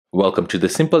Welcome to the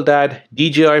Simple Dad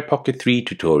DJI Pocket 3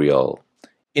 tutorial.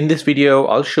 In this video,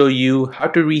 I'll show you how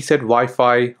to reset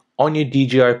Wi-Fi on your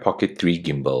DJI Pocket 3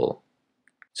 gimbal.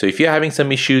 So if you're having some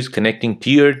issues connecting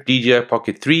to your DJI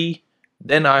Pocket 3,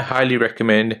 then I highly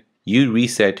recommend you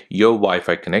reset your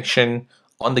Wi-Fi connection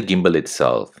on the gimbal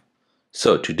itself.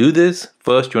 So to do this,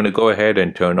 first you want to go ahead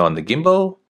and turn on the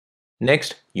gimbal.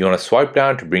 Next, you want to swipe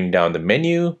down to bring down the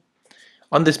menu.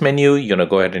 On this menu, you want to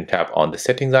go ahead and tap on the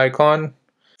settings icon.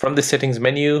 From the settings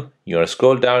menu, you want to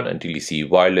scroll down until you see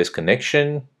wireless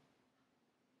connection.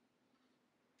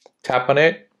 Tap on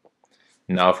it.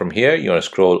 Now from here, you want to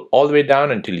scroll all the way down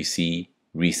until you see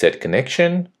reset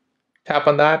connection. Tap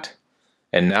on that.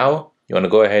 And now you want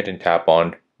to go ahead and tap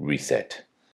on reset.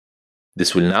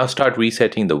 This will now start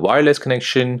resetting the wireless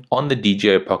connection on the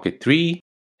DJI Pocket 3.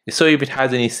 So if it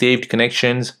has any saved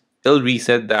connections, it'll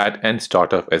reset that and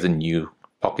start off as a new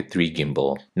Pocket 3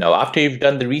 gimbal. Now after you've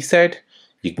done the reset,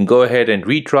 you can go ahead and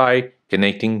retry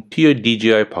connecting to your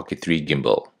DJI Pocket 3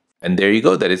 gimbal. And there you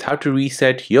go, that is how to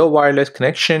reset your wireless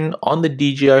connection on the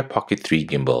DJI Pocket 3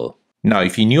 gimbal. Now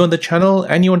if you're new on the channel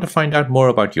and you want to find out more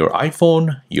about your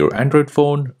iPhone, your Android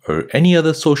phone, or any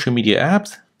other social media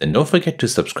apps, then don't forget to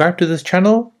subscribe to this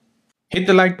channel. Hit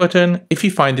the like button if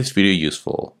you find this video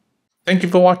useful. Thank you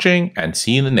for watching and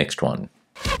see you in the next one.